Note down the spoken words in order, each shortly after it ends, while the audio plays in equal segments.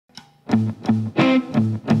You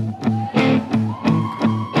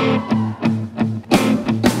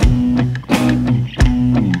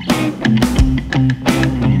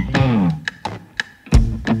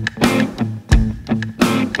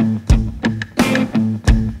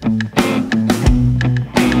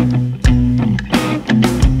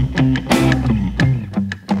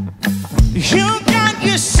got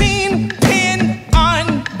your scene pinned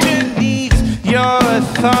underneath your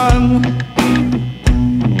thumb.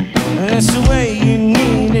 That's the way you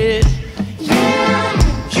need it. Yeah.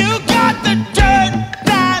 You got the dirt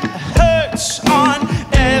that hurts on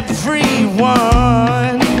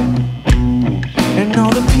everyone, and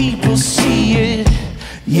all the people see it.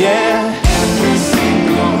 Yeah. Every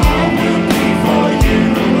single one will be for you.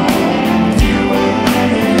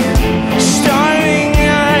 Starting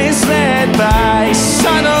eyes led by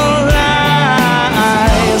subtle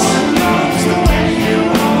lies. Love's the way you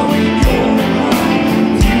are when you're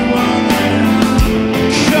alone. You won't let 'em.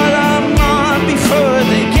 Cut 'em off before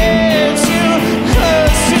they get too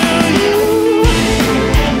close to you.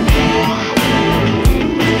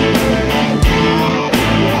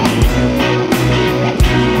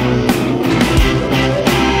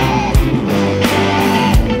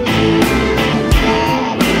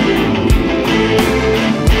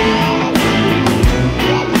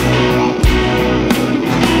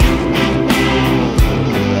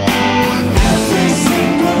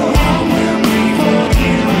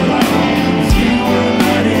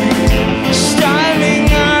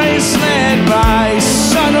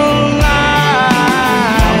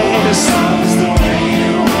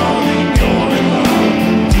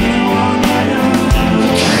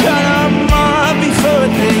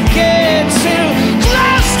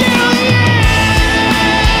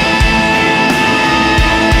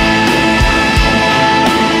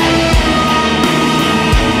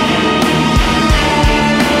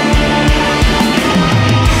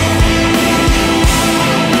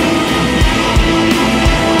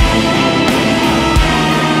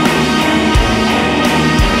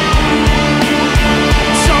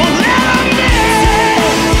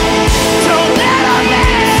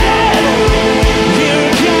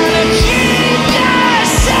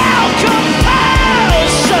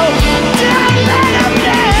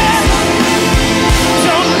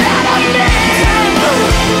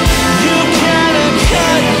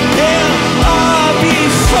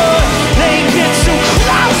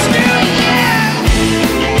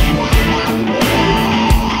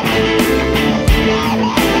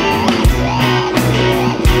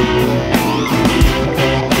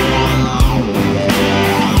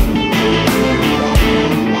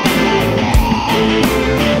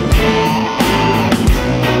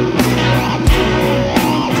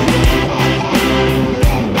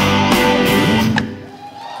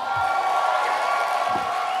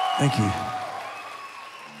 Thank you.